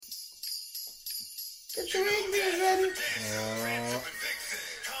Get your reindeer ready.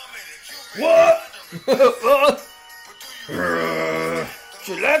 What?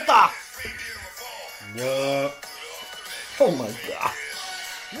 Chuleta. What? Oh my god.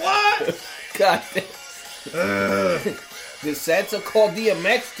 What? God damn. Did Santa call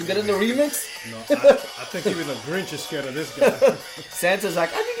DMX to get in the remix? No, I think even the Grinch is scared of this guy. Santa's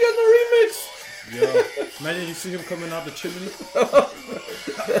like, I can get in the remix. Yo, imagine you see him coming out the chimney.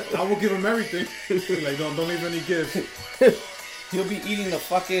 I will give him everything. Like, don't leave any gifts. He'll be eating the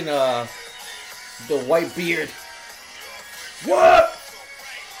fucking, the white beard. What?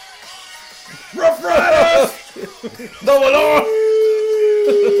 Rough Riders! Double R!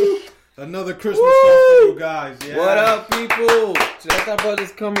 Another Christmas song for you guys. Yeah. What up, people? Chuleta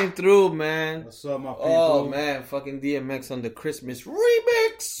Brothers coming through, man. What's up, my people? Oh, man. Fucking DMX on the Christmas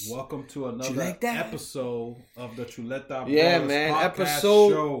remix. Welcome to another like episode of the Chuleta Brothers man. podcast Episode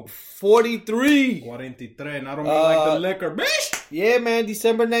show. 43. 43. And I don't mean like the liquor, bitch. Yeah, man.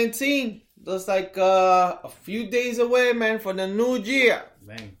 December 19th. Just like a few days away, man, for the new year.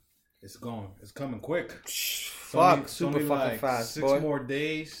 Man, it's going. It's coming quick. Fuck, super fucking like fast, 6 boy. more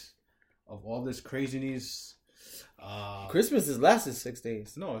days of all this craziness. Christmas is lasted 6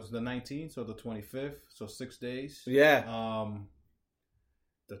 days. No, it's the 19th, so the 25th, so 6 days. Yeah.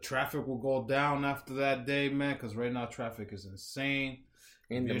 The traffic will go down after that day, man, because right now traffic is insane.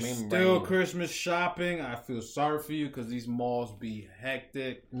 In the You're main still brain. Christmas shopping. I feel sorry for you because these malls be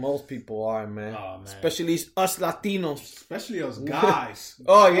hectic. Most people are, man. Oh, man. Especially us Latinos. Especially us guys.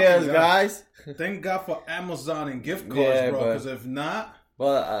 Oh, yeah, us guys. Thank God for Amazon and gift cards, Yeah, bro, but- because if not...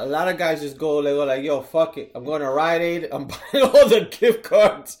 Well, a lot of guys just go like, yo, fuck it. I'm going to Rite Aid. I'm buying all the gift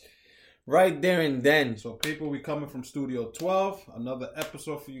cards right there and then. So, people, we coming from Studio 12. Another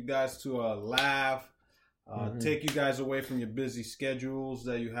episode for you guys to laugh. Take you guys away from your busy schedules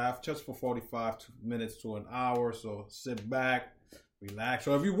that you have just for 45 minutes to an hour. So, sit back, relax.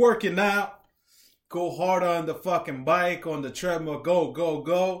 So, if you're working out, go hard on the fucking bike, on the treadmill. Go, go,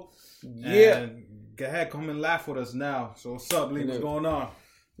 go. Yeah. And go ahead, come and laugh with us now. So, what's up, Lee? What's going on?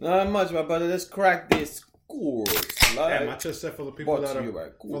 Not much, my brother. Let's crack this course. Damn, I just said for the people that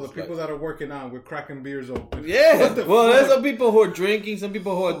are working out, we're cracking beers open. Yeah. Well, there's some people who are drinking, some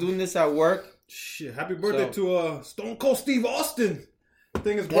people who are doing this at work. Shit, happy birthday to Stone Cold Steve Austin. I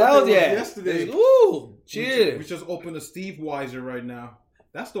think his birthday Hell was yeah. yesterday. Ooh, cheers. We just opened a Steve Weiser right now.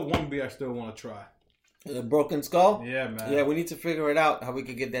 That's the one beer I still want to try. The Broken Skull? Yeah, man. Yeah, we need to figure it out how we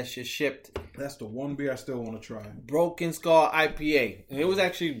could get that shit shipped. That's the one beer I still want to try. Broken Skull IPA. And it was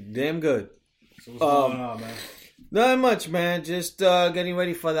actually damn good. So what's going on, man? Not much, man. Just getting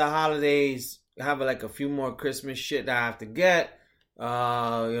ready for the holidays. I have like a few more Christmas shit that I have to get.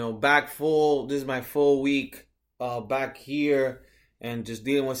 Back full. This is my full week back here. And just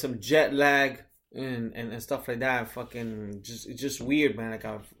dealing with some jet lag and stuff like that. It's just weird, man. Like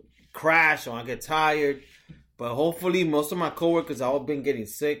I've crashed or I get tired. But hopefully most of my coworkers have all been getting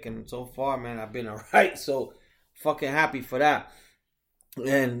sick. And so far, man, I've been alright. So fucking happy for that.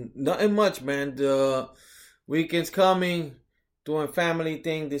 And nothing much, man. The weekend's coming. Doing family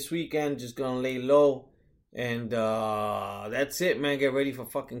thing this weekend. Just gonna lay low. And that's it, man. Get ready for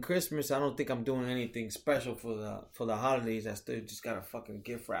fucking Christmas. I don't think I'm doing anything special for the holidays. I still just gotta fucking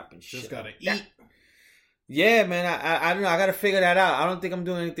gift wrap and shit. Just gotta eat. Yeah, man. I don't know. I gotta figure that out. I don't think I'm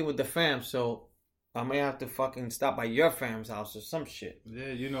doing anything with the fam, so I may have to fucking stop by your fam's house or some shit. Yeah,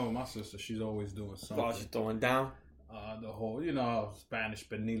 you know my sister. She's always doing something. Oh, she's throwing down. The whole, Spanish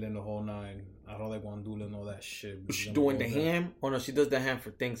pernil and the whole nine. Arroz de guandula and all that shit. She's doing the ham? Oh, no, she does the ham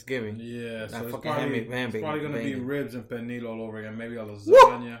for Thanksgiving. Yeah, so it's fucking probably going to be ribs and pernil all over again. Maybe a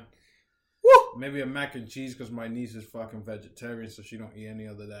lasagna. Woo! Maybe a mac and cheese because my niece is fucking vegetarian, so she don't eat any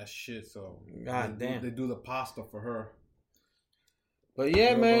of that shit. So damn. They do the pasta for her. But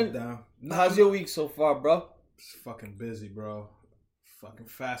yeah, man. How's your week so far, bro? It's fucking busy, bro. Fucking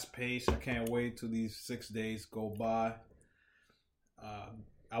fast pace. I can't wait till these 6 days go by.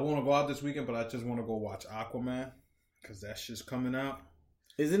 I want to go out this weekend, but I just want to go watch Aquaman because that shit's coming out.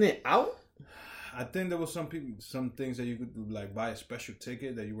 Isn't it out? I think there was some things that you could do, like buy a special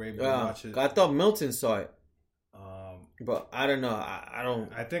ticket that you were able to watch it. I thought Milton saw it. But I don't know. I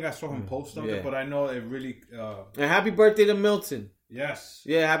don't. I think I saw him post something, but I know it really. And happy birthday to Milton. Yes.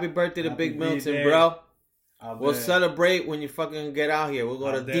 Yeah, happy birthday to Big Milton, bro. We'll celebrate when you fucking get out here. We'll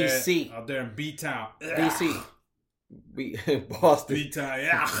go to DC. Out there in B-Town. DC. Boston. B-Town,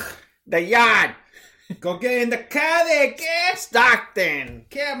 yeah. The yard. Go get in the car there, kid. Stockton.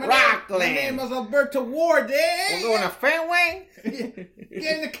 Rockland. My name is Alberto Ward, there. We're going to Fenway.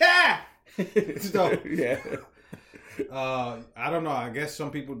 Get in the car. So, yeah. I don't know. I guess some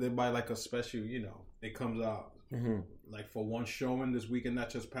people, they buy like a special, it comes out Mm-hmm. like for one showing this weekend that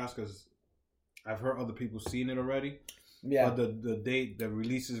just passed, because I've heard other people seen it already. Yeah. But the date, the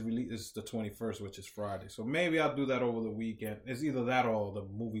release is the 21st, which is Friday. So maybe I'll do that over the weekend. It's either that or the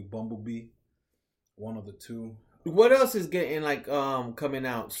movie Bumblebee. One of the two. What else is getting like coming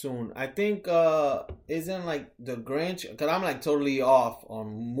out soon? I think isn't like the Grinch, because I'm like totally off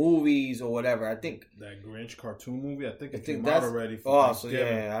on movies or whatever. I think that Grinch cartoon movie, I think came that's out already. For so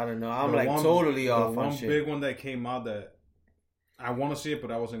yeah, I don't know. I'm like totally off on shit. One big one that came out that I want to see it,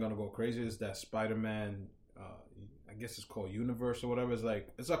 but I wasn't gonna go crazy. Is that Spider-Man? I guess it's called Universe or whatever. It's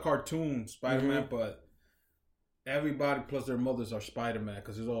like it's a cartoon Spider-Man, but everybody plus their mothers are Spider-Man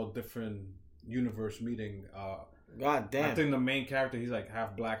because it's all different universe meeting. God damn. I think the main character, he's like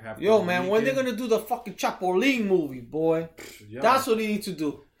half black, half Yo, man, when they gonna do the fucking Chapolin movie, boy? Yeah. That's what they need to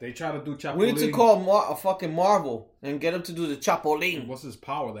do. They try to do Chapolin. We need to call a fucking Marvel and get them to do the Chapolin. What's his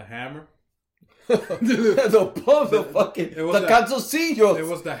power? The hammer? the calzoncillos. It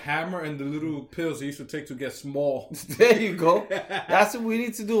was the hammer and the little pills he used to take to get small. There you go. That's what we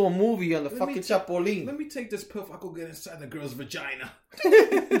need to do, a movie on the fucking Chapolin. Let me take this pill if I go get inside the girl's vagina. I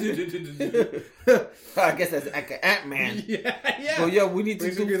guess that's like an Ant-Man. Yeah. So yeah, we need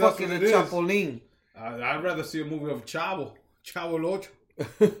to do fucking the Chapolin. I'd rather see a movie of Chavo Locho.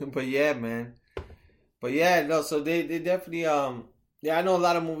 But yeah, man. But yeah, no, so they definitely yeah, I know a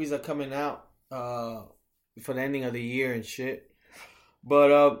lot of movies are coming out for the ending of the year and shit.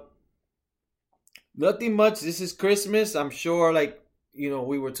 But nothing much. This is Christmas. I'm sure, like, you know,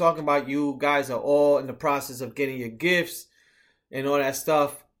 we were talking about, you guys are all in the process of getting your gifts and all that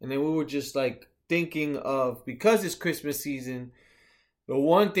stuff. And then we were just like thinking of, because it's Christmas season, the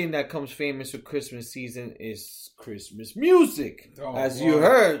one thing that comes famous with Christmas season is Christmas music. As you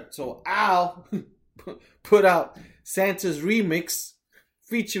heard. So Al put out Santa's Remix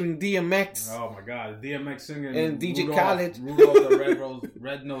featuring DMX. Oh my God, DMX singing and DJ Khaled, Rudolph the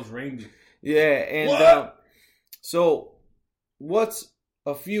Red-Nosed Reindeer. Yeah, and so what's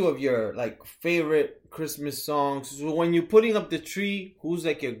a few of your like favorite Christmas songs? So when you're putting up the tree, who's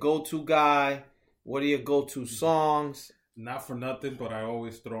like your go-to guy? What are your go-to songs? Not for nothing, but I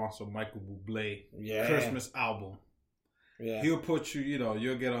always throw on some Michael Bublé Christmas album. Yeah, he'll put you. You know,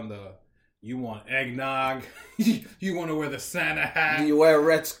 you'll get on the. You want eggnog. You want to wear the Santa hat. You wear a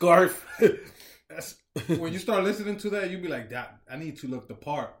red scarf. When you start listening to that, you'll be like, "That I need to look the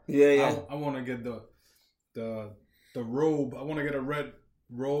part." Yeah. I want to get the robe. I want to get a red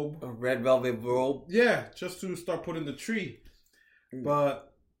robe, a red velvet robe. Yeah, just to start putting the tree.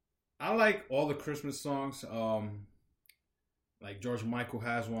 But I like all the Christmas songs. Like George Michael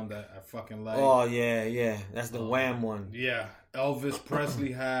has one that I fucking like. Oh yeah, that's the Wham one. Yeah, Elvis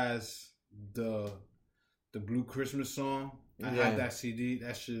Presley has the Blue Christmas song. I had that CD.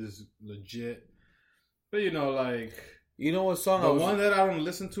 That shit is legit. But you know, like, you know what song? The one that I don't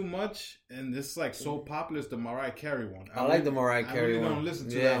listen to much, and it's like so popular, is the Mariah Carey one. I like the Mariah Carey one. I don't listen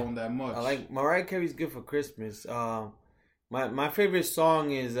to that one that much. I like Mariah Carey's good for Christmas. My favorite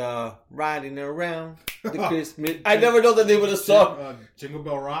song is Riding Around the Christmas. I never know the name of the song. Jingle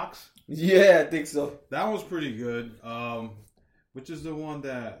Bell Rocks? Yeah, I think so. That was pretty good. Which is the one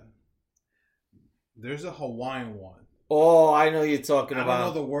that... There's a Hawaiian one. Oh, I know you're talking about. I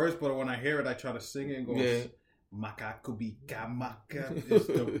don't know the words, but when I hear it, I try to sing it and go... Makakubika maka is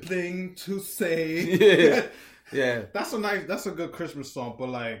the thing to say. Yeah. That's a good Christmas song, but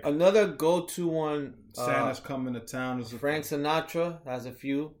like another go-to one, Santa's Coming to Town is Frank Sinatra has a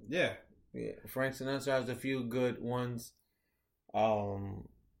few. Yeah. Frank Sinatra has a few good ones. Last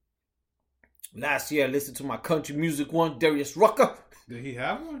year I listened to my country music one, Darius Rucker. Did he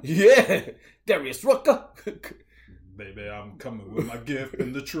have one? Yeah. Darius Rucker. Baby, I'm coming with my gift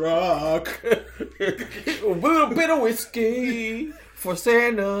in the truck. A little bit of whiskey for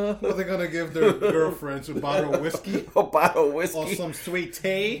Santa. What are they gonna give their girlfriends? A bottle of whiskey? A bottle of whiskey. Or some sweet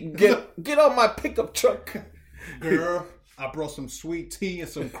tea? Get on my pickup truck. Girl, I brought some sweet tea and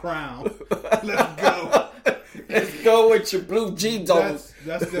some Crown. Let's go. Let's go with your blue jeans on.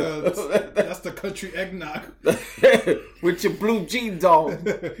 That's the country eggnog. With your blue jeans on.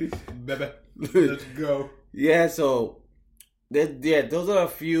 Baby, let's go. Yeah, so those are a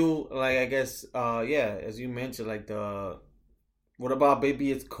few, like, I guess, as you mentioned, like what about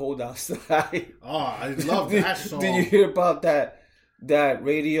Baby It's Cold Outside? Oh, I love that song. Did you hear about that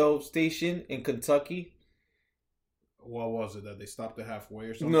radio station in Kentucky? What was it, that they stopped it halfway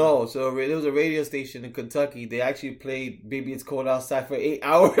or something? No, so there was a radio station in Kentucky. They actually played Baby It's Cold Outside for 8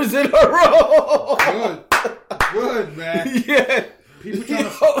 hours in a row. Good, man. Yeah.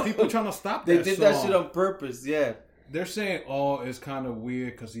 People trying to stop that. They did that shit on purpose. Yeah, they're saying, it's kind of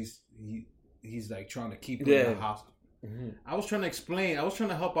weird because he's like trying to keep her in the house. Mm-hmm. I was trying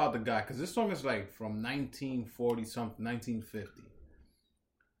to help out the guy because this song is like from 1940 something, 1950.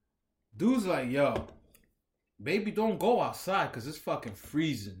 Dude's like, yo, baby, don't go outside because it's fucking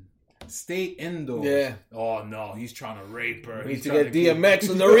freezing. Stay indoors. Yeah. Oh no, he's trying to rape her. We need to get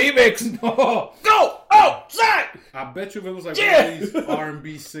DMX in the remix. No. Go outside. I bet you if it was like one of these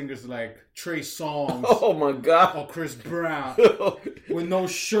R&B singers like Trey Songz. Oh my God. Or Chris Brown with no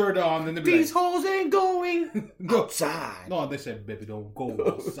shirt on, then they'd be these hoes ain't going outside. No, they said, baby, don't go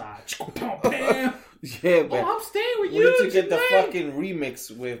outside. Yeah, man. Oh, I'm staying with we you. We need to get tonight. the fucking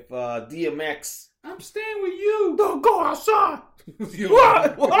remix with DMX. I'm staying with you. Don't go outside.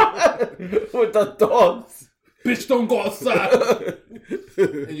 What? With the dogs. Bitch, don't go outside.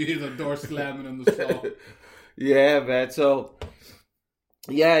 And you hear the door slamming in the song. Yeah, man. So,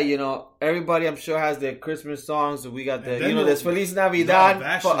 yeah, you know, everybody I'm sure has their Christmas songs. We got the, you know, there's Feliz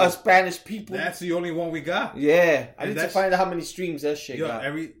Navidad for us Spanish people. That's the only one we got. Yeah. I need to find out how many streams that shit got.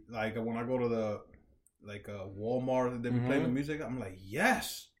 When I go to the, Walmart, they be playing the music, I'm like,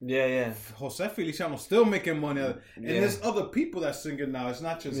 yes. Yeah. Jose Feliciano's still making money. And there's other people that sing it now. It's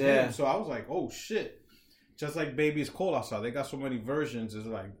not just him. So I was like, oh, shit. Just like Baby It's Cold Outside. They got so many versions. It's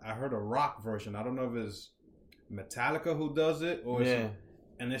like, I heard a rock version. I don't know if it's Metallica who does it or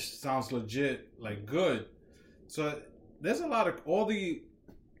and it sounds legit, like good. So there's a lot of all the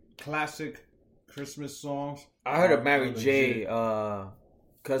classic Christmas songs. I heard of Mary J.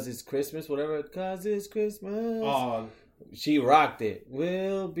 Cause it's Christmas, whatever. Cause it's Christmas. She rocked it.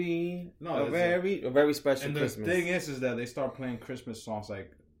 Will be a very special and Christmas. The thing is that they start playing Christmas songs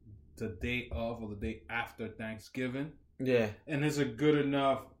like the day of or the day after Thanksgiving. Yeah. And is it good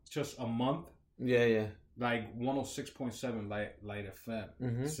enough just a month? Yeah. Like 106.7 Light FM.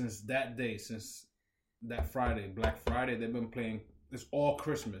 Mm-hmm. Since that day, since that Friday, Black Friday, they've been playing. It's all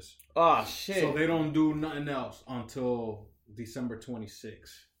Christmas. Oh shit! So they don't do nothing else until December 26th.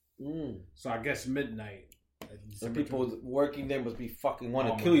 So I guess midnight. And people working there must be fucking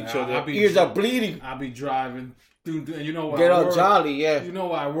want to kill each other. Ears are bleeding. I'll be driving. And you know what? Get all jolly, yeah. You know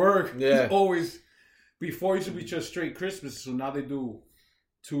why I work? Yeah. It's always before it used to be just straight Christmas. So now they do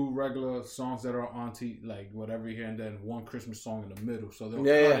 2 regular songs that are on like whatever here, and then 1 Christmas song in the middle. So they'll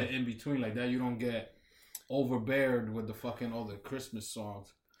cut it in between like that. You don't get overbeared with the fucking other Christmas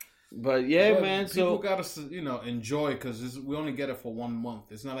songs. But man, people gotta enjoy because we only get it for 1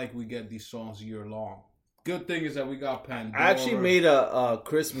 month. It's not like we get these songs year long. Good thing is that we got Pandora. I actually made a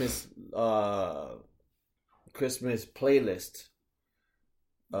Christmas playlist.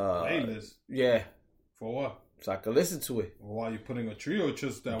 Playlist? Yeah. For what? So I could listen to it. Well, why are you putting a trio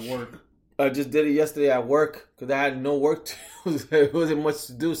just at work? I just did it yesterday at work because I had no work. There wasn't much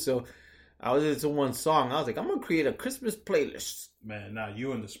to do, so I was into one song. I was like, I'm gonna create a Christmas playlist. Man, now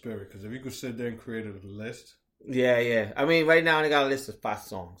you in the spirit, because if you could sit there and create a list. Yeah. I mean, right now I got a list of 5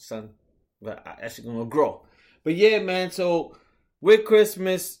 songs, son. But that's gonna grow. But yeah, man, so with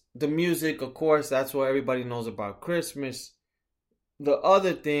Christmas, the music, of course, that's what everybody knows about Christmas. The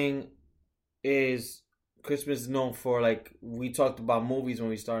other thing is Christmas is known for, like, we talked about movies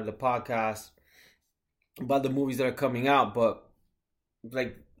when we started the podcast, about the movies that are coming out, but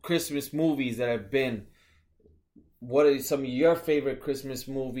like Christmas movies that have been, what are some of your favorite Christmas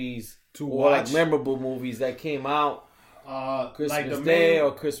movies to watch? Like memorable movies that came out? Christmas like the Day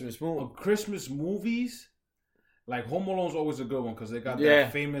or Christmas movie. Christmas movies, like Home Alone's always a good one because they got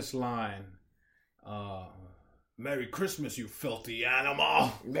that famous line, "Merry Christmas, you filthy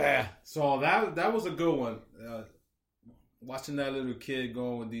animal." Yeah. So that was a good one. Watching that little kid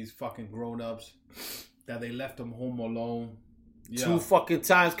going with these fucking grown-ups that they left him home alone. Yeah. 2 fucking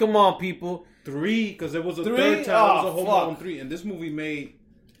times. Come on, people. 3, because there was a 3rd time. It was a Home Alone 3, and this movie made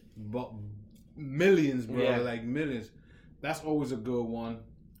millions, bro. Like millions. That's always a good one.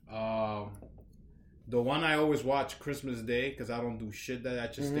 The one I always watch Christmas Day, because I don't do shit that I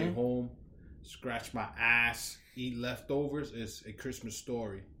just stay home, scratch my ass, eat leftovers, is A Christmas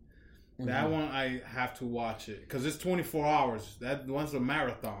Story. That one I have to watch it because it's 24 hours. That one's a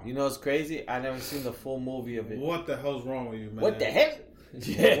marathon. You know what's crazy? I never seen the full movie of it. What the hell's wrong with you, man? What the hell?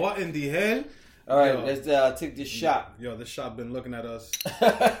 Yeah. What in the hell? All right, let's take this shot. Yo, this shot been looking at us.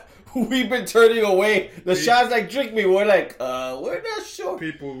 We've been turning away. The shot's like, drink me. We're like, we're not sure.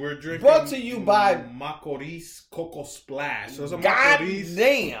 People, we're drinking. Brought to you by Macorís Coco Splash. So God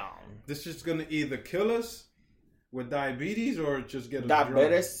damn. This is gonna either kill us with diabetes or just get us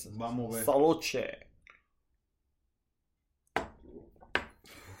diabetes. Drunk. Vamos ver. Saloche.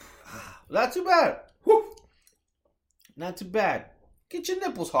 Not too bad. Whew. Not too bad. Get your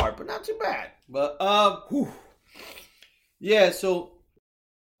nipples hard, but not too bad. But yeah, so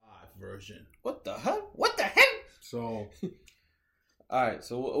version. What the hell? What the hell? So, all right.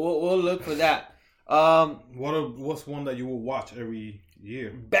 So we'll look for that. What's one that you will watch every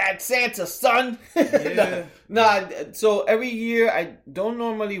year? Bad Santa, son. Yeah. Nah. So every year I don't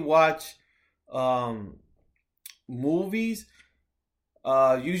normally watch movies.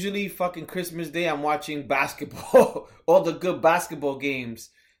 Usually fucking Christmas Day I'm watching basketball. All the good basketball games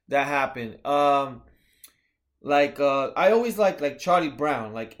that happen. I always like Charlie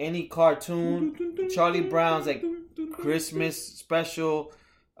Brown. Like any cartoon, Charlie Brown's like Christmas special.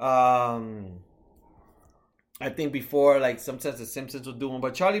 I think before, like, sometimes the Simpsons will do one,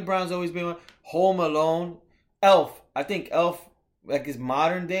 but Charlie Brown's always been one. Home Alone, Elf. I think Elf, like, is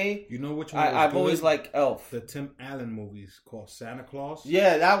modern day. You know which one? I've always liked Elf. The Tim Allen movies called Santa Claus.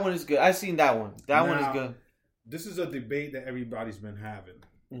 Yeah, that one is good. I've seen that one. That one is good. This is a debate that everybody's been having.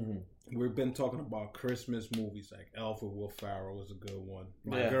 Mm-hmm. We've been talking about Christmas movies, like Elf with Will Ferrell is a good one.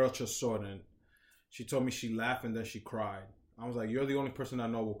 My girl just saw it, and she told me she laughed and then she cried. I was like, "You're the only person I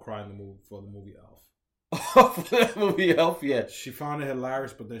know will cry in the movie for the movie Elf." For that movie Elf, yeah. She found it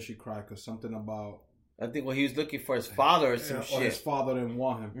hilarious, but then she cried because something about, I think when he was looking for his father or some shit. Or his father didn't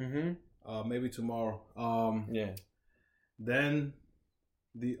want him. Mm-hmm. Maybe tomorrow. Yeah. Then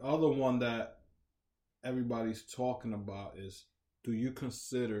the other one that everybody's talking about is, do you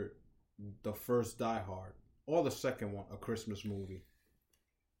consider the first Die Hard or the second one a Christmas movie?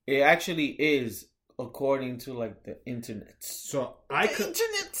 It actually is, according to like the internet. So I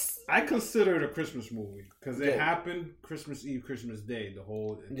consider it a Christmas movie because it happened Christmas Eve, Christmas Day, the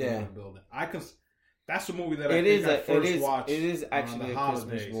whole building. That's a movie that I first watched. It is actually a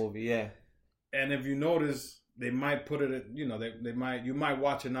Christmas movie, yeah. And if you notice, they might put it, you might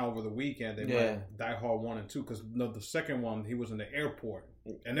watch it now over the weekend. They might Die Hard 1 and 2 because the second one, he was in the airport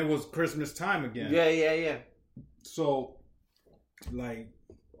and it was Christmas time again. Yeah. So, like,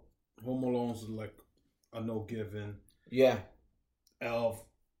 Home Alone's like a no given. Yeah. Elf,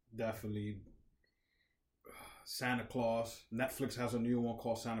 definitely. Santa Claus. Netflix has a new one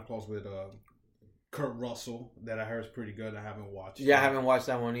called Santa Claus with Kurt Russell that I heard is pretty good. I haven't watched. Yeah, I haven't watched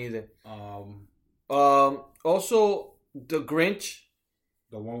that one either. Also, The Grinch.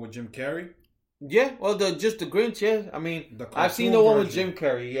 The one with Jim Carrey? Yeah, well, just The Grinch, yeah. I mean, I've seen the one with Jim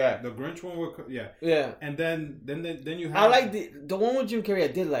Carrey, yeah. The Grinch one with, yeah. Yeah. And then you have... I like the one with Jim Carrey, I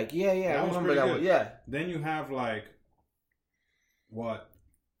did like. Yeah, I remember that one, yeah. Then you have, like, what?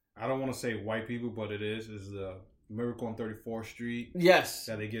 I don't want to say white people, but it is the Miracle on 34th Street. Yes.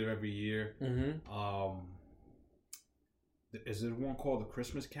 That they give every year. Mm-hmm. Is there one called The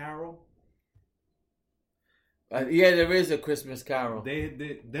Christmas Carol? Yeah, there is a Christmas Carol.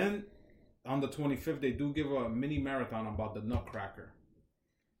 They then on the 25th they do give a mini marathon about the Nutcracker.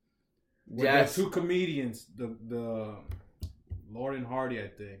 Yes, two comedians, the Lord and Hardy, I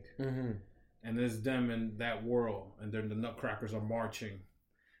think, and there's them in that world, and then the Nutcrackers are marching.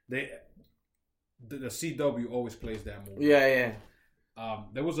 The CW always plays that movie. Yeah.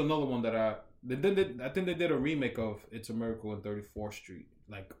 There was another one that I think they did a remake of It's a Miracle on 34th Street,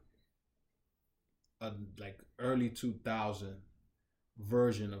 like early 2000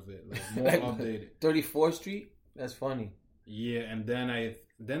 version of it, like more updated. 34th Street? That's funny. Yeah, and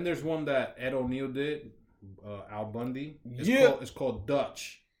then there's one that Ed O'Neill did, Al Bundy. It's called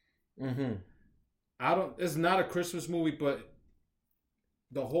Dutch. Mm-hmm. It's not a Christmas movie, but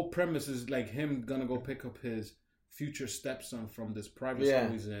the whole premise is like him gonna go pick up his future stepson from this private school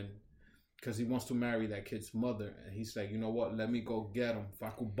he's in, because he wants to marry that kid's mother, and he's like, you know what? Let me go get him if I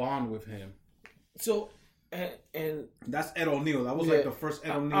could bond with him. So, and that's Ed O'Neill. That was like the first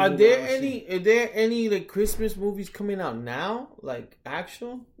Ed O'Neill. Are there any like Christmas movies coming out now? Like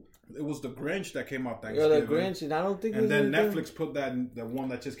actual? It was The Grinch that came out Thanksgiving. Yeah, The Grinch, and I don't think. And then Netflix put that in the one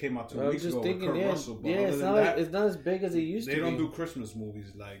that just came out 2 weeks ago. With Kurt Russell. But it's not as big as it used to be. They don't do Christmas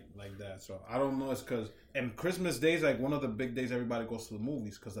movies like that, so I don't know. It's because and Christmas Day is like one of the big days everybody goes to the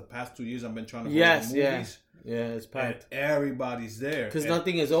movies. Because the past 2 years I've been trying to go to the movies. Yeah, it's packed. And everybody's there because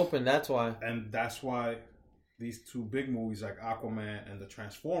nothing is open. That's why. And that's why these two big movies like Aquaman and the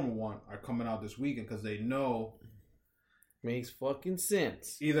Transformer one are coming out this weekend because they know. Makes fucking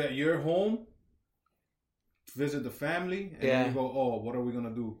sense. Either you're home, visit the family, and then you go, oh, what are we going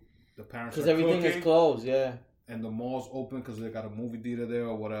to do? The parents are cooking. Because everything is closed, and the mall's open because they got a movie theater there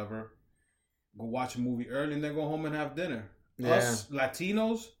or whatever. Go watch a movie early and then go home and have dinner. Yeah. Us,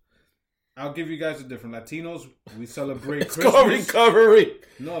 Latinos, I'll give you guys a different. Latinos, we celebrate Christmas. Called recovery.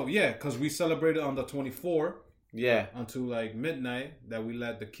 No, because we celebrated on the 24th. Yeah. Until like midnight, that we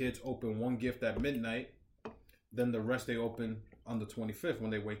let the kids open one gift at midnight. Then the rest they open on the 25th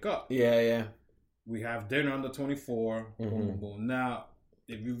when they wake up. Yeah. We have dinner on the 24th. Mm-hmm. Boom, boom, boom. Now,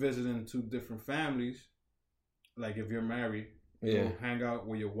 if you're visiting two different families, like if you're married, you'll hang out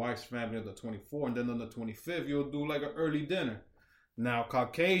with your wife's family on the 24th, and then on the 25th, you'll do like an early dinner. Now,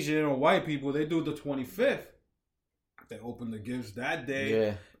 Caucasian or white people, they do the 25th. They open the gifts that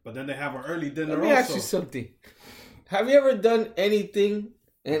day, but then they have an early dinner also. Let me ask you something. Have you ever done anything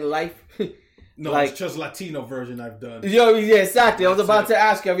in life? No, it's just Latino version I've done. Yeah, exactly. I was about to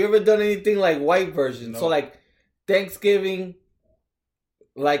ask you, have you ever done anything like white version? No. So like Thanksgiving,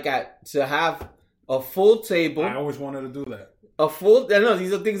 like to have a full table. I always wanted to do that. I know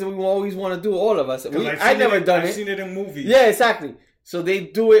these are things that we always want to do, all of us. I've never done it. I've seen it in movies. Yeah, exactly. So they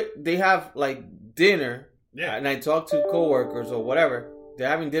do it, they have like dinner. Yeah. And I talk to coworkers or whatever. They're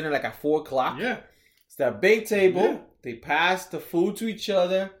having dinner like at 4 o'clock. Yeah. It's that big table. Yeah. They pass the food to each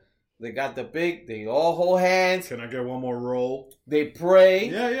other. They got they all hold hands. Can I get one more roll? They pray.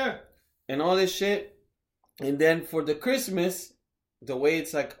 Yeah. And all this shit. And then for the Christmas, the way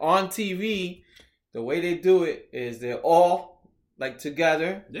it's like on TV, the way they do it is they're all like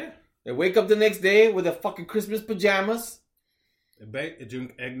together. Yeah. They wake up the next day with their fucking Christmas pajamas. They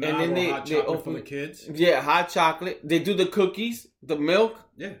drink eggnog or hot chocolate for the kids. Yeah, hot chocolate. They do the cookies, the milk.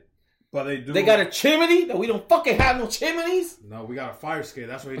 Yeah. But they got a chimney that we don't fucking have no chimneys. No, we got a fire escape.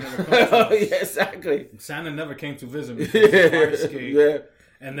 That's why he never comes to us. Yeah, exactly. Santa never came to visit me. Fire escape. Yeah.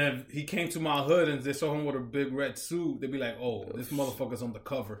 And then he came to my hood and they saw him with a big red suit. They'd be like, "Oh, this motherfucker's on the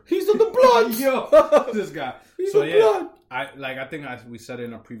cover. He's on the blood, yo, this guy." He's on the blood. I think we said it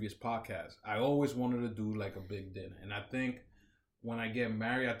in a previous podcast. I always wanted to do like a big dinner, and I think when I get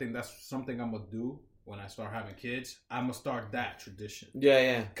married, I think that's something I'm gonna do. When I start having kids, I'm gonna start that tradition.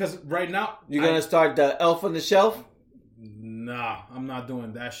 Yeah. Because right now, you're gonna start the Elf on the Shelf. Nah, I'm not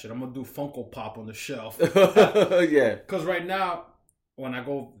doing that shit. I'm gonna do Funko Pop on the shelf. Yeah. Because right now, when I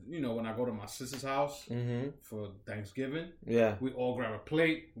go to my sister's house for Thanksgiving, we all grab a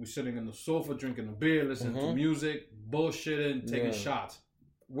plate. We're sitting on the sofa drinking a beer, listening to music, bullshitting, taking shots.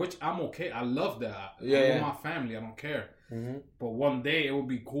 Which I'm okay. I love that. I'm with my family. I don't care. But one day it would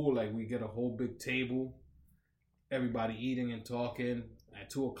be cool. Like we get a whole big table, everybody eating and talking. At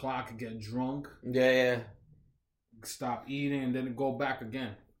 2 o'clock, get drunk. Yeah. Stop eating and then go back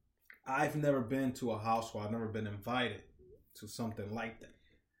again. I've never been to a house where I've never been invited to something like that.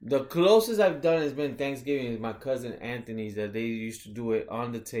 The closest I've done has been Thanksgiving is my cousin Anthony's, that they used to do it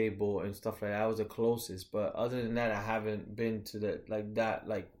on the table and stuff like that. That was the closest. But other than that, I haven't been to that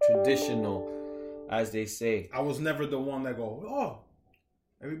traditional, as they say. I was never the one that go, "Oh,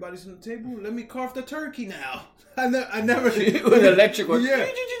 everybody's on the table. Let me carve the turkey now." I never with electric one. Yeah,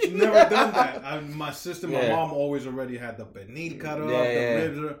 never done that. My sister, my mom always already had the pernil cut up,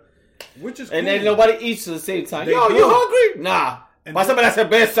 the ribs, which is cool. And then nobody eats at the same time. Yo, you hungry? Nah. Pásame la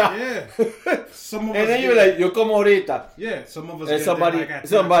cerveza. Yeah. Some of and then you're like, yo como ahorita. Yeah, some of us and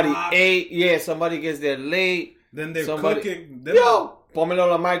somebody ate. Yeah, somebody gets there late. Then they're cooking. Yo, pómelo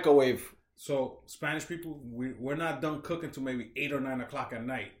la microwave. So Spanish people, we're not done cooking till maybe 8 or 9 o'clock at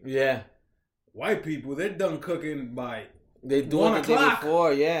night. Yeah. White people, they're done cooking by they do 1 o'clock.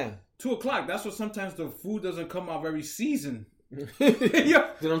 Before, 2 o'clock. That's what sometimes the food doesn't come out very seasoned. They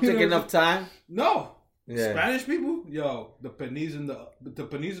don't take enough time. No. Yeah. Spanish people, the panis in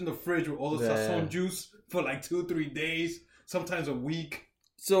the fridge with all the sazon juice for like 2 or 3 days, sometimes a week.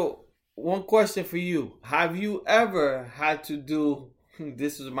 So, one question for you: have you ever had to do?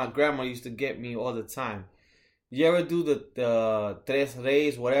 This is my grandma used to get me all the time. You ever do the Tres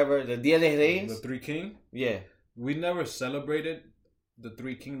Reyes, whatever, the Dia de Reyes? The Three King? Yeah. We never celebrated the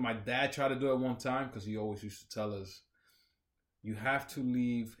Three King. My dad tried to do it one time because he always used to tell us, you have to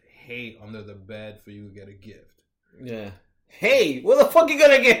leave hay under the bed for you to get a gift. Yeah. Hay? Where the fuck you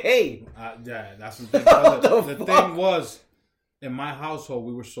gonna get hay? Yeah, that's the thing. The thing was, in my household,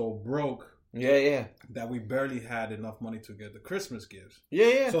 we were so broke. Yeah. That we barely had enough money to get the Christmas gifts.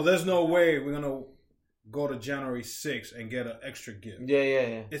 Yeah. So there's no way we're gonna go to January 6th and get an extra gift.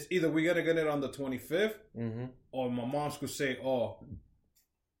 Yeah. It's either we gotta get it on the 25th, or my mom's could say, "Oh,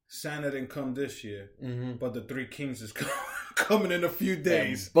 Santa didn't come this year, but the Three Kings is coming in a few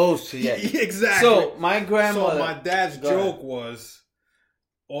days." Bullshit. Yeah. Exactly. So my grandmother. So my dad's joke was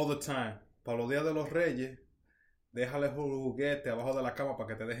all the time, "Para los días de los Reyes, déjale el juguete abajo de la cama para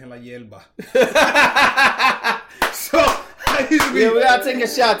que te dejen la hierba." So I used to be. Yeah, we gotta take a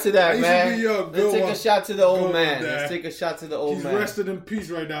shot to that, man. Let's take a shot to the old man. Let's take a shot to the old man. He's rested in peace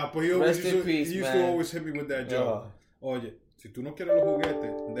right now, but he always used to always hit me with that joke. Oye, si tú no quieres los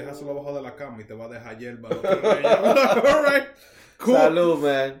juguetes, déjaselo abajo de la cama y te va a dejar hierba. All right, cool. Salud,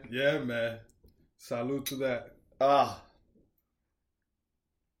 man. Yeah, man. Salud to that.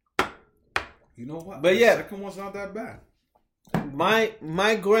 You know what? But yeah, the second one's not that bad.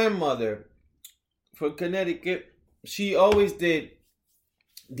 My grandmother from Connecticut, she always did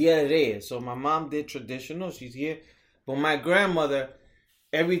Dia de Reyes. So my mom did traditional. She's here. But my grandmother,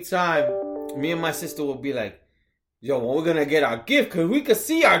 every time, me and my sister would be like, yo, when we're going to get our gift? Because we could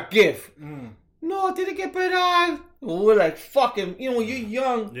see our gift. No, tiene que esperar. We're like, fucking, you know, when you're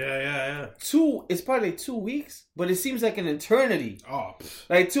young. Yeah. It's probably 2 weeks, but it seems like an eternity. Oh.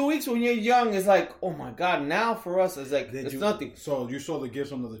 Like 2 weeks when you're young is like, oh my God, now for us it's like, it's nothing. So you saw the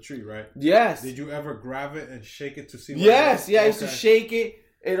gifts under the tree, right? Yes. Did you ever grab it and shake it to see what Yes, I used to shake it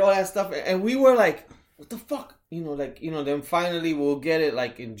and all that stuff. And we were like, what the fuck? You know, like, you know, then finally we'll get it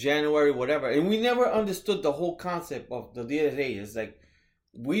like in January, whatever. And we never understood the whole concept of the Dia de Reyes. Like,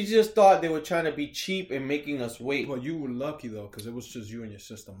 we just thought they were trying to be cheap and making us wait. Well, you were lucky though, because it was just you and your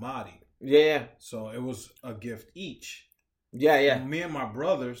sister Madi. Yeah. So it was a gift each. Yeah. And me and my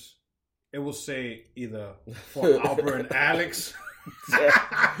brothers, it will say either for Albert and Alex.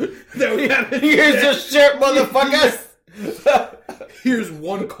 Here's your shirt, motherfuckers. Here's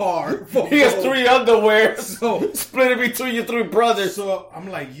one car. Here's 3 underwear. So split it between your 3 brothers. So I'm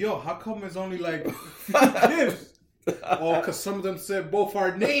like, yo, how come it's only like 50 gifts? Oh, because some of them said both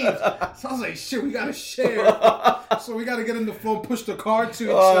our names. So I was like, shit, we gotta share. So we gotta get in the phone, push the card to each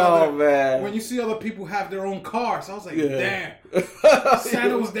other. Oh, man. When you see other people have their own cars, I was like, damn.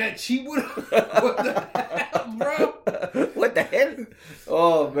 Santa was that cheap with what the hell, bro? What the hell?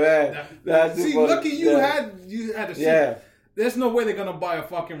 Oh, man. See, lucky you had a shit. Yeah. There's no way they're gonna buy a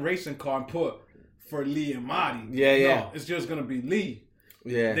fucking racing car and put for Lee and Marty. Yeah. No, it's just gonna be Lee.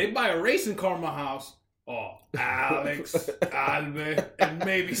 Yeah. They buy a racing car in my house. Oh, Alex, Albert, and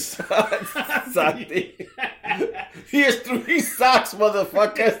maybe Santi. Here's 3 socks,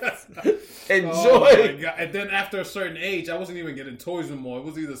 motherfuckers. Enjoy. Oh my God. And then after a certain age, I wasn't even getting toys anymore. It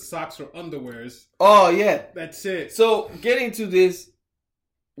was either socks or underwears. Oh, yeah. That's it. So, getting to this,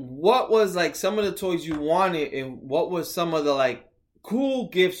 what was like some of the toys you wanted, and what was some of the like cool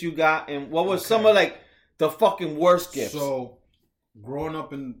gifts you got, and what was some of like the fucking worst gifts? So, growing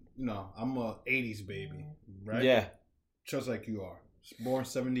up in, I'm a 80s baby, right? Yeah. Just like you are. Born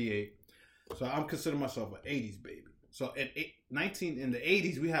 78. So I'm considering myself an 80s baby. So in the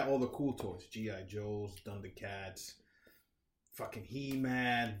 80s, we had all the cool toys. G.I. Joes, Thundercats, fucking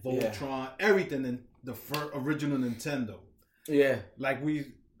He-Man, Voltron, everything in the original Nintendo. Yeah. Like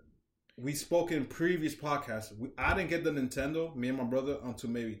we spoke in previous podcasts. I didn't get the Nintendo, me and my brother, until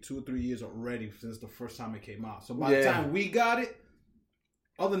maybe 2 or 3 years already since the first time it came out. So by the time we got it,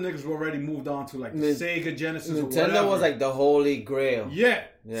 other niggas were already moved on to like the Sega Genesis or whatever. Nintendo was like the holy grail. Yeah.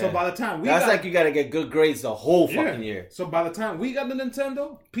 So by the time That's like you gotta get good grades the whole fucking year. So by the time we got the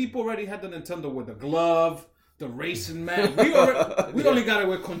Nintendo, people already had the Nintendo with the glove, the racing man. We only got it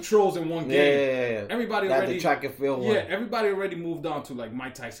with controls in one game. Yeah. Everybody already the track and field one. Yeah, everybody already moved on to like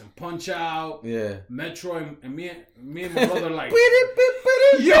Mike Tyson Punch Out. Yeah. Metroid, and me and my brother like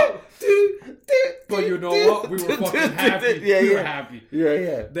yo. But you know what? We were fucking happy. We were happy.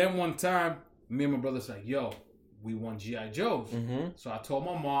 Yeah. Then one time, me and my brother's like, yo, we want G.I. Joes. Mm-hmm. So I told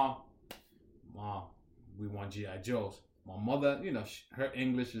my mom, we want G.I. Joes. My mother, her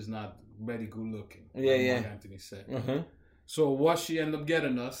English is not very good looking. Yeah. Anthony said. Mm-hmm. So what she ended up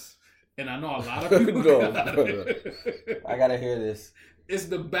getting us, and I know a lot of people got it. I gotta hear this. It's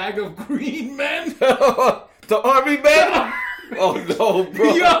the bag of green men. The army men? Oh no,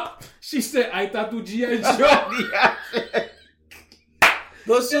 bro. Yo, she said, I thought tu G.I. Joe.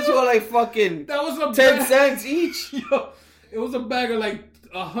 Those shits were like fucking that was a 10 cents each. Yo, it was a bag of like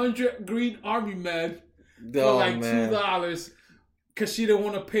 100 green army men for like $2. Because she didn't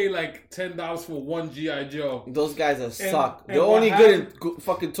want to pay like $10 for one G.I. Joe. Those guys are suck. They're only good in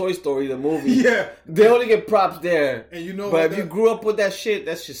fucking Toy Story, the movie. Yeah. They only get props there. And you know but if you grew up with that shit,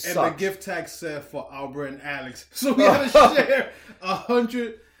 that's just sucks. And the gift tag said for Albert and Alex. So we had to share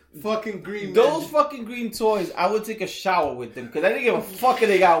 100 fucking green Those fucking green toys, I would take a shower with them. Because I didn't give a fuck if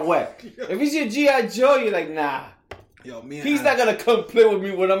they got wet. If you see a G.I. Joe, you're like, nah. Yo, he's not gonna come play with me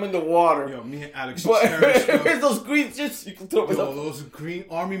when I'm in the water. Yo, me and Alex but cherish them. There's those green shits you can throw. Those green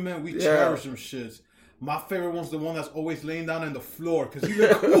army men, we cherish them shits. My favorite one's the one that's always laying down on the floor because he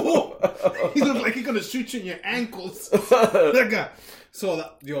look cool. He looks like he's gonna shoot you in your ankles. That guy. So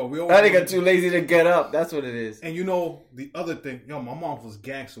we always. That nigga too lazy to get up. That's what it is. And the other thing, my mom was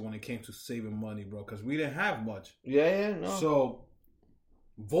gangster when it came to saving money, bro, because we didn't have much. Yeah, no. So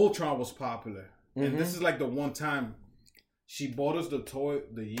Voltron was popular, and this is like the one time. She bought us the toy.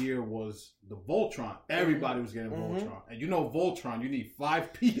 The year was the Voltron. Everybody was getting Voltron, and Voltron. You need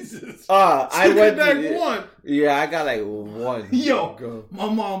 5 pieces. I went like one. Yeah, I got like one. Yo, my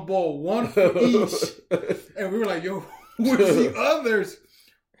mom bought one for each, and we were like, "Yo, Where's the others?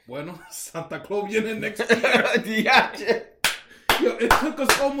 Bueno, Santa Claus viene next year. Yo, it took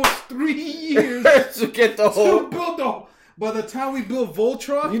us almost 3 years to get the whole... to build the... By the time we built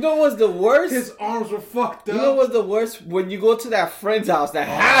Voltron... You know what's the worst? His arms were fucked up. You know what's the worst? When you go to that friend's house that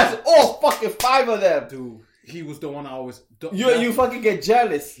has all fucking 5 of them. Dude, he was the one I always... You fucking get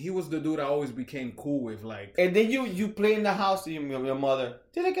jealous. He was the dude I always became cool with, like... And then you play in the house with your mother.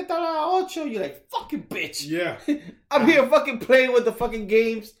 Tiene que estar a las 8. You're like, fucking bitch. Yeah. I'm here fucking playing with the fucking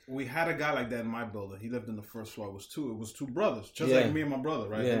games. We had a guy like that in my building. He lived in the first floor. It was two brothers. Just like me and my brother,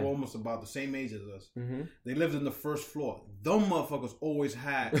 right? Yeah. They were almost about the same age as us. Mm-hmm. They lived in the first floor. Them motherfuckers always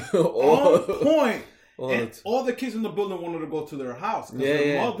had on point. And all the kids in the building wanted to go to their house. Because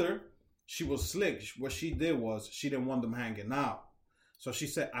their mother... She was slick. What she did was she didn't want them hanging out. So she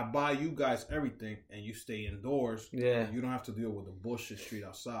said, I buy you guys everything and you stay indoors. Yeah. You don't have to deal with the bullshit street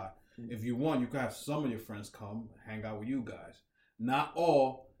outside. If you want, you can have some of your friends come hang out with you guys. Not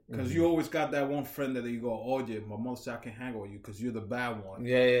all, because you always got that one friend that you go, oh yeah, my mother said I can't hang out with you because you're the bad one.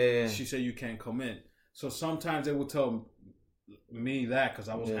 Yeah. She said you can't come in. So sometimes they would tell me that because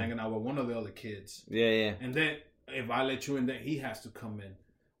I was hanging out with one of the other kids. Yeah. And then if I let you in, then he has to come in.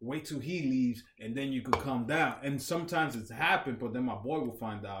 Wait till he leaves, and then you could come down. And sometimes it's happened, but then my boy will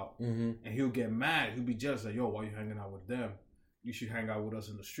find out, and he'll get mad. He'll be jealous, like, yo, why you hanging out with them? You should hang out with us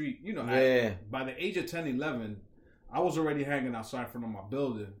in the street. You know, by the age of 10, 11, I was already hanging outside in front of my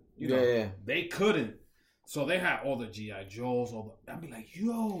building. You know, they couldn't. So they had all the G.I. Joes. I'd be like,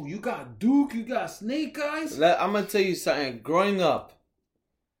 yo, you got Duke, you got Snake Eyes? I'm going to tell you something. Growing up,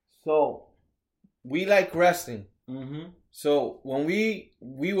 so we like wrestling. Mm-hmm. So when we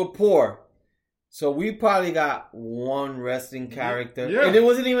were poor, so we probably got one wrestling character. Yeah. And it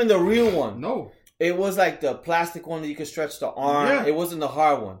wasn't even the real one. No. It was like the plastic one that you could stretch the arm. Yeah. It wasn't the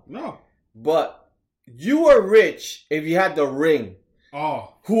hard one. No. But you were rich if you had the ring.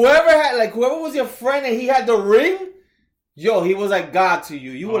 Oh. Whoever was your friend and he had the ring, yo, he was like God to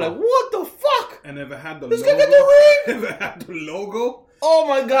you. You were like, what the fuck? And if it had the logo. Get the ring. If it had the logo. Oh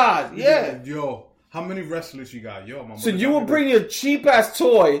my God. Yeah. Yo. How many wrestlers you got? Yo, my so you will bring your cheap ass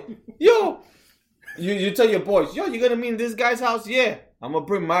toy. Yo. You tell your boys, yo, you gonna meet in this guy's house? Yeah. I'm gonna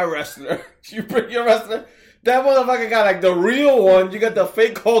bring my wrestler. You bring your wrestler. That motherfucker got like the real one. You got the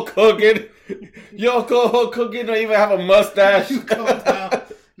fake Hulk Hogan. Yo, Hulk Hogan don't even have a mustache. You come down.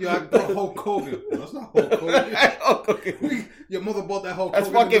 Yo, I brought Hulk Hogan. No, that's not Hulk Hogan. Hulk Hogan. Your mother bought that Hulk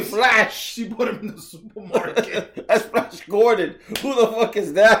Hogan. That's fucking Flash. She bought him in the supermarket. That's Flash Gordon. Who the fuck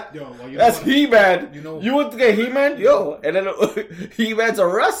is that? Yo, well, that's He-Man. You know, you want to get He-Man? Yo, and then He-Man's a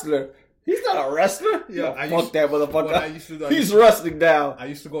wrestler. He's not a wrestler. Yo, fuck that motherfucker. He's wrestling now. I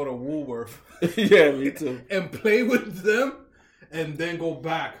used to go to Woolworth. Yeah, me too. And play with them. And then go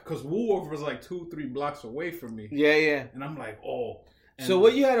back. Because Woolworth was like 2-3 blocks away from me. Yeah. And I'm like, oh. And so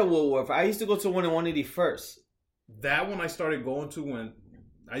what you had at Woolworth? I used to go to one in 181st. That one I started going to when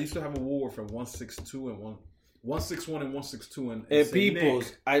I used to have a Woolworth at 162 and 161 and 162 and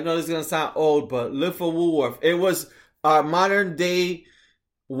Peoples. I know this is gonna sound old, but look for Woolworth. It was our modern day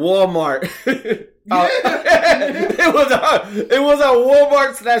Walmart. It was a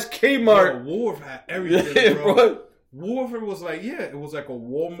Walmart / Kmart. Bro, Woolworth had everything, bro. Woolworth was like, it was like a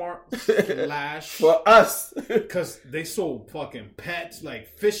Walmart / for us, because they sold fucking pets like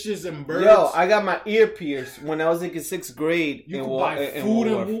fishes and birds. Yo, I got my ear pierced when I was like in 6th grade. You could buy food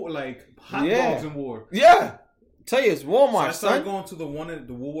and like hot dogs and Woolworth. Yeah, tell you it's Walmart. So I started going to the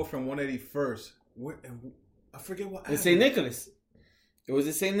Woolworth in 181st. I forget what. In St. Nicholas. It was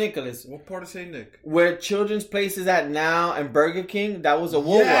in St. Nicholas. What part of St. Nick? Where Children's Place is at now and Burger King. That was a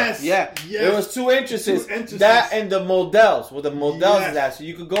Woolworth. Yes. There was two entrances. That and the Models. Where the Models is at. So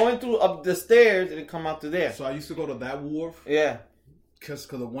you could go in through up the stairs and come out to there. So I used to go to that Woolworth. Yeah. Because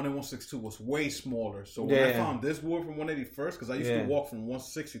the one in 162 was way smaller. So when I found this Woolworth in 181st, because I used to walk from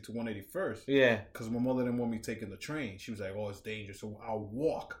 160 to 181st. Yeah. Because my mother didn't want me taking the train. She was like, oh, it's dangerous. So I'll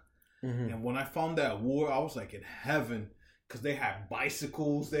walk. Mm-hmm. And when I found that Woolworth, I was like in heaven. Because they had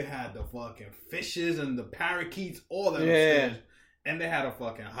bicycles, they had the fucking fishes and the parakeets, all that upstairs. And they had a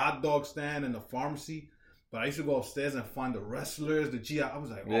fucking hot dog stand and a pharmacy. But I used to go upstairs and find the wrestlers, the GI. I was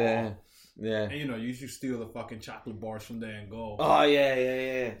like, oh. Yeah. And you used to steal the fucking chocolate bars from there and go. Oh,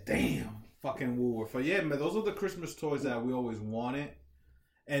 yeah. Damn. Fucking Woolworth. But yeah, man, those are the Christmas toys that we always wanted.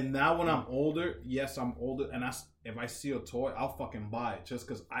 And now when I'm older, yes, I'm older. And if I see a toy, I'll fucking buy it just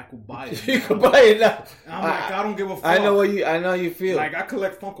because I could buy it. You could buy it now. And I'm like, I don't give a fuck. I know you feel. Like, I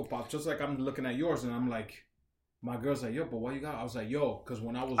collect Funko Pops just like I'm looking at yours. And I'm like, my girl's like, yo, but what you got? I was like, yo, because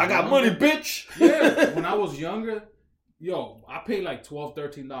when I was got money, bitch. Yeah. When I was younger, Yo, I paid like $12,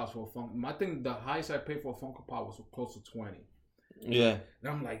 $13 for a Funko. I think the highest I paid for a Funko Pop was close to 20. Yeah.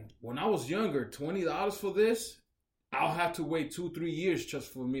 And I'm like, when I was younger, $20 for this, I'll have to wait 2-3 years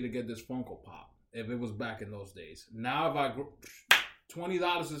just for me to get this Funko Pop. If it was back in those days. Now,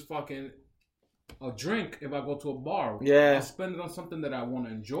 $20 is fucking a drink if I go to a bar. Yeah. I'll spend it on something that I want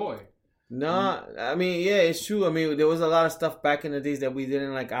to enjoy. No, I mean, yeah, it's true. I mean, there was a lot of stuff back in the days that we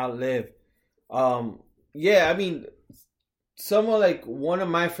didn't like outlive. Yeah, I mean, one of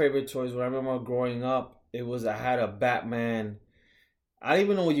my favorite toys when I remember growing up, I had a Batman. I don't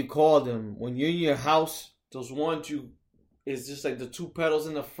even know what you call them. When you're in your house, those ones it's just like the two pedals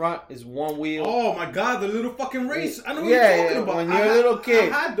in the front is one wheel. Oh my God, the little fucking race. I know what you're talking about. When you're a little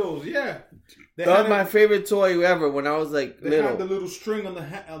kid. I had those, yeah. That was my favorite toy ever when I was like little. They had the little string on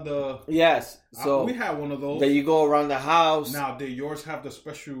the... Yes. So we had one of those. That you go around the house. Now, did yours have the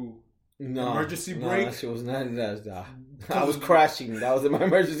special emergency no, brake? That shit was not that. I was crashing. That was my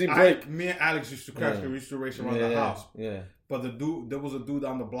emergency brake. Me and Alex used to crash. We used to race around the house. Yeah. But there was a dude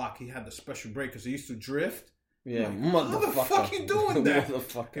on the block. He had the special brake because he used to drift. Yeah, like, how the fuck you doing that?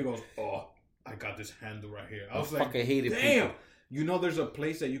 Motherfucker. He goes, oh, I got this handle right here. I was fucking hated damn. people. You know, there's a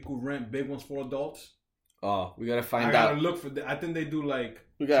place that you could rent big ones for adults. Oh, we gotta find out. I gotta look for that. I think they do like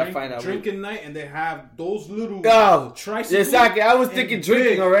find out drinking night, and they have those little tricycles. Exactly. I was thinking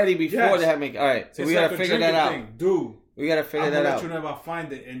drinking already before they had make. All right, so we gotta figure that out, thing. Dude. We gotta figure that out. Let you know if I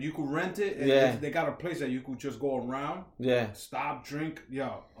find it, and you could rent it. And they got a place that you could just go around. Yeah. Stop, drink,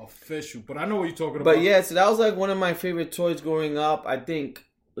 official. But I know what you're talking about. But yeah, so that was like one of my favorite toys growing up. I think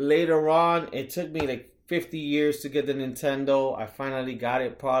later on, it took me like 50 years to get the Nintendo. I finally got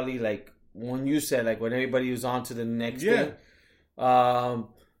it probably like when you said like when everybody was on to the next thing.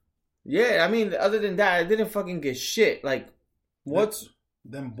 Yeah, I mean, other than that, I didn't fucking get shit. Like,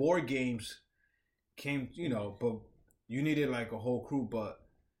 them board games came, but you needed like a whole crew. But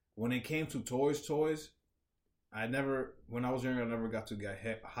when it came to toys, when I was younger, I never got to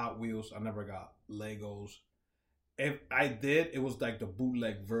get Hot Wheels. I never got Legos. If I did, it was like the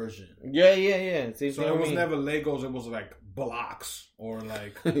bootleg version. Yeah. So it was never Legos. It was like blocks or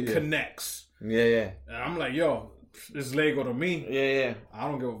like Connects. Yeah. And I'm like, yo, it's Lego to me. Yeah. I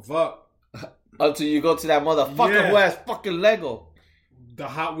don't give a fuck. Until you go to that motherfucker who has fucking Lego. The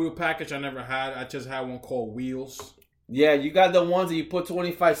Hot Wheel package I never had. I just had one called Wheels. Yeah, you got the ones that you put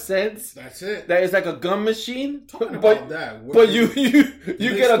 25 cents. That's it. That is like a gun machine. Talking about that. But you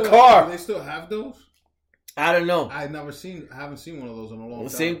get a car. Do they still have those? I don't know. I haven't seen one of those in a long time. The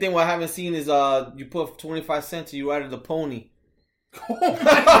same thing what I haven't seen is you put 25 cents and you ride the pony. Oh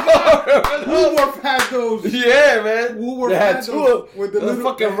my God! Woolworth had those. Yeah, man. Woolworth had those with the little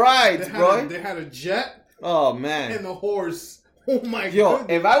fucking rides, bro. They had a jet. Oh man. And a horse. Oh my God. Yo,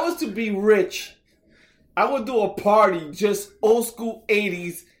 if I was to be rich, I would do a party just old school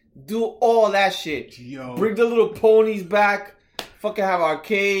 80s. Do all that shit. Yo. Bring the little ponies back. Fucking have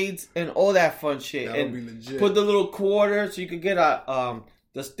arcades and all that fun shit. That would be legit. Put the little quarter so you could get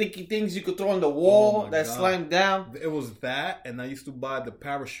the sticky things you could throw on the wall that slime down. It was that, and I used to buy the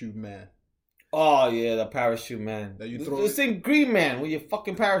parachute man. Oh yeah, the parachute man. That you throw the same green man with your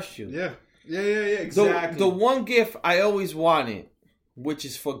fucking parachute. Yeah, exactly. The one gift I always wanted, which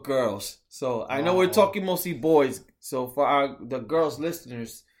is for girls. So I know we're talking mostly boys. So for the girls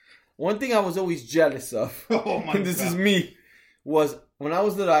listeners, one thing I was always jealous of. Oh my God. This is me. Was when I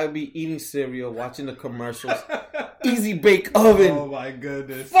was little, I would be eating cereal, watching the commercials. Easy bake oven. Oh my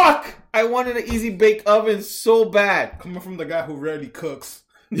goodness. Fuck! I wanted an easy bake oven so bad. Coming from the guy who rarely cooks.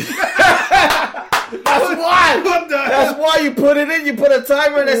 That's why. That's why you put it in. You put a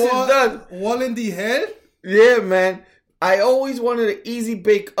timer and that's it done. All in the head? Yeah, man. I always wanted an easy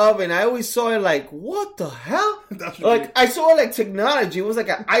bake oven. I always saw it like, what the hell? Like I saw like technology. It was like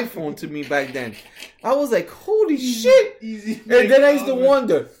an iPhone to me back then. I was like, holy shit. Easy and then I used to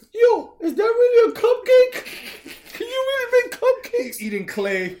wonder, yo, is that really a cupcake? Can you really make cupcakes? Eating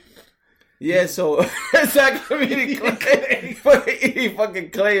clay. Yeah, so it's like eating clay. Eating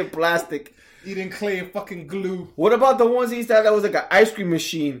fucking clay and plastic. Eating clay and fucking glue. What about the ones he used to have that was like an ice cream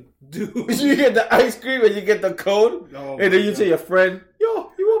machine? Dude. You get the ice cream and you get the code. And then you tell your friend,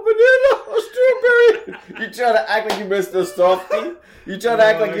 yo, you want banana or strawberry? You try to act like you missed the softie. You try to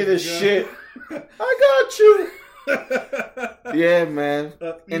act like you're the shit. I got you. Yeah, man.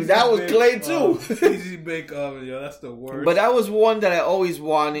 And that was clay too. Easy bake oven, yo. That's the worst. But that was one that I always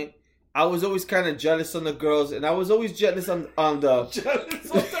wanted. I was always kind of jealous on the girls, and I was always jealous on the... Jealous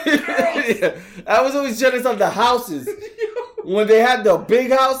on the girls? Yeah. I was always jealous on the houses. when they had the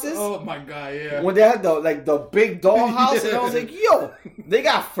big houses. Oh my god, yeah. When they had the big doll house, and I was like, yo, they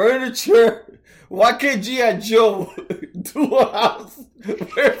got furniture. Why can't G.I. Joe do a house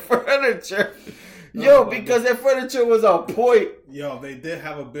with furniture? Yo, because their furniture was on point. Yo, they did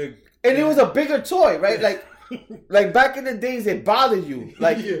have a big... And it was a bigger toy, right? Like back in the days, it bothered you.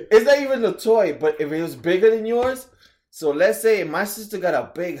 Like, it's not even the toy, but if it was bigger than yours. So let's say my sister got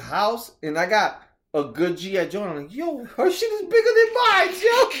a big house, and I got a good G.I. Joe. I'm like, yo, her shit is bigger than mine,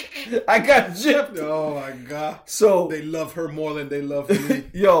 yo. I got gypped. Oh, my God. So they love her more than they love me.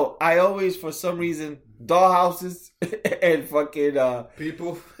 Yo, I always, for some reason, doll houses and fucking...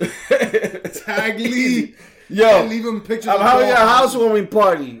 people. Tag Lee. Yo, leave him pictures. I'm having a housewarming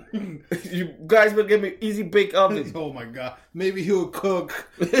party. You guys better give me easy bake oven. Oh my god! Maybe he'll cook.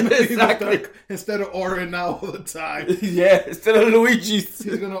 Exactly. Instead of ordering out all the time. Yeah, instead of Luigi's,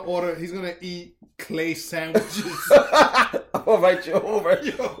 he's gonna eat clay sandwiches. I'll write you over.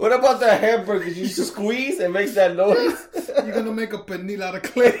 Yo. What about the hamburgers? You squeeze and makes that noise. You're gonna make a pernil out of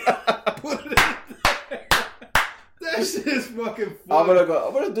clay. Put it in. That shit is fucking funny. I'm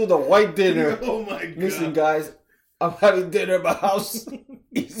gonna do the white dinner. Oh my god! Listen, guys, I'm having dinner in my house.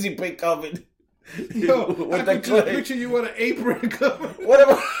 Easy bake oven. Yo, with the clay. Picture you with an apron covered. What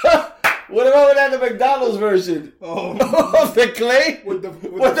about we had the McDonald's version? Oh, the clay with the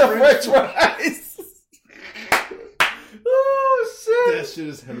French fries. Oh shit! That shit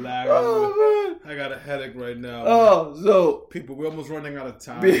is hilarious. Oh man, I got a headache right now. Oh, so people, we're almost running out of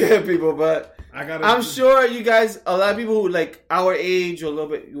time. Yeah, people, but I'm sure you guys, a lot of people who like our age or a little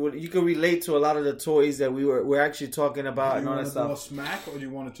bit, you can relate to a lot of the toys that we're actually talking about and all that stuff. Do a smack, or do you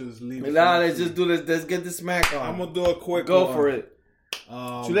want to just leave? Nah, let's just do this. Let's get the smack on. I'm gonna do a quick. Go for it.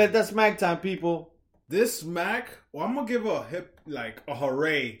 Chuleta smack time, people. This smack, well, I'm gonna give a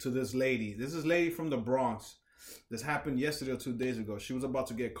hooray to this lady. This is lady from the Bronx. This happened yesterday or 2 days ago. She was about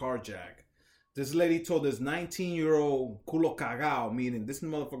to get carjacked. This lady told this 19-year-old culo cagao, meaning this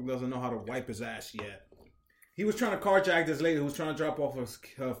motherfucker doesn't know how to wipe his ass yet. He was trying to carjack this lady who was trying to drop off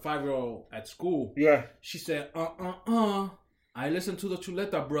her 5-year-old at school. Yeah. She said, I listened to the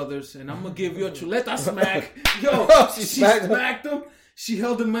Chuleta brothers, and I'm going to give you a Chuleta smack. Yo, she smacked him. She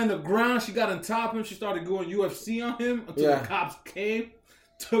held him on the ground. She got on top of him. She started going UFC on him until the cops came.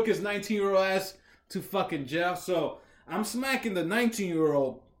 Took his 19-year-old ass to fucking jail. So I'm smacking the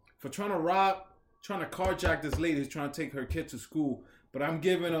 19-year-old for trying to carjack this lady who's trying to take her kid to school. But I'm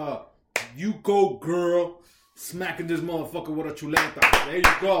giving a you go girl, smacking this motherfucker with a chuleta. There you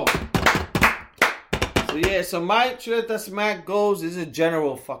go. So yeah, so my chuleta smack goes is a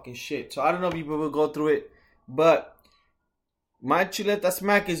general fucking shit. So I don't know if people will go through it, but my chuleta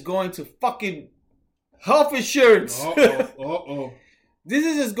smack is going to fucking health insurance. Uh-oh. This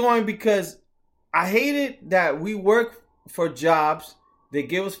is just going because I hate it that we work for jobs. They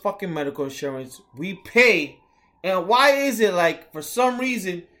give us fucking medical insurance. We pay. And why is it like, for some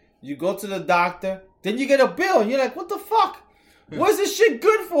reason, you go to the doctor, then you get a bill, and you're like, what the fuck? What's this shit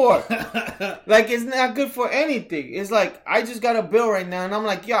good for? Like, it's not good for anything. It's like, I just got a bill right now, and I'm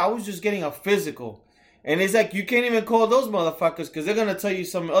like, yeah, I was just getting a physical. And it's like, you can't even call those motherfuckers, because they're going to tell you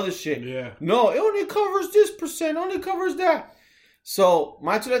some other shit. Yeah. No, it only covers this percent, only covers that. So,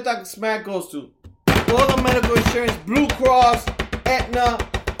 my chuleta smack goes to all the medical insurance, Blue Cross, Aetna,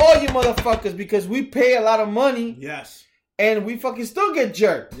 all you motherfuckers, because we pay a lot of money. Yes. And we fucking still get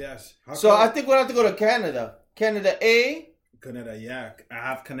jerked. Yes. I think we'll have to go to Canada. Canada, yeah. I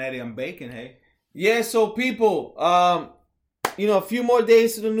have Canadian bacon, hey. Yeah, so people, a few more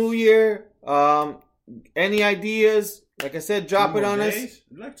days to the new year. Any ideas? Like I said, drop it on us.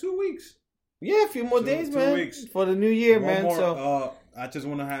 Like 2 weeks. Yeah, a few more days, man. 2 weeks. For the new year, man. So I just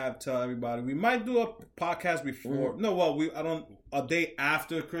want to tell everybody we might do a podcast before. Mm-hmm. No, well, a day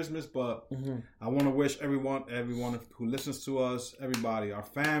after Christmas, but I want to wish everyone who listens to us, everybody, our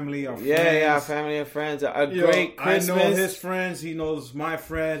family, our friends. Yeah, our family and friends, a great Christmas. I know his friends. He knows my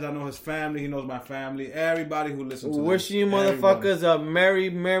friends. I know his family. He knows my family. Everybody who listens to wishing you motherfuckers a merry,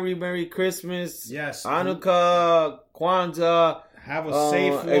 merry, merry Christmas. Yes, Hanukkah, Kwanzaa. Have a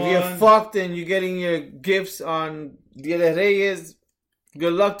safe one. If you're fucked and you're getting your gifts on Dia de Reyes,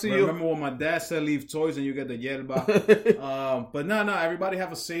 good luck to you. Remember when my dad said leave toys and you get the yerba. But no, everybody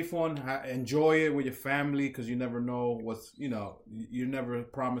have a safe one. Enjoy it with your family because you never know what's, you never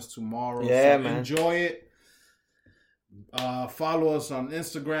promise tomorrow. Yeah, so man. Enjoy it. Follow us on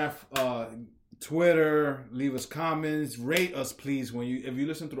Instagram, Twitter. Leave us comments. Rate us, please. If you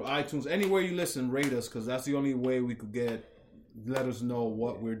listen through iTunes, anywhere you listen, rate us because that's the only way we could let us know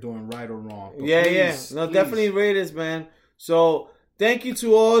what we're doing right or wrong. But please. No, definitely rate us, man. So Thank you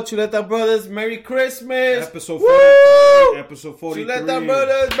to all Chuleta Brothers. Merry Christmas. Episode 43. Episode 43. Chuleta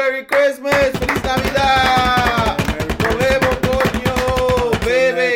Brothers, Merry Christmas. Feliz Navidad.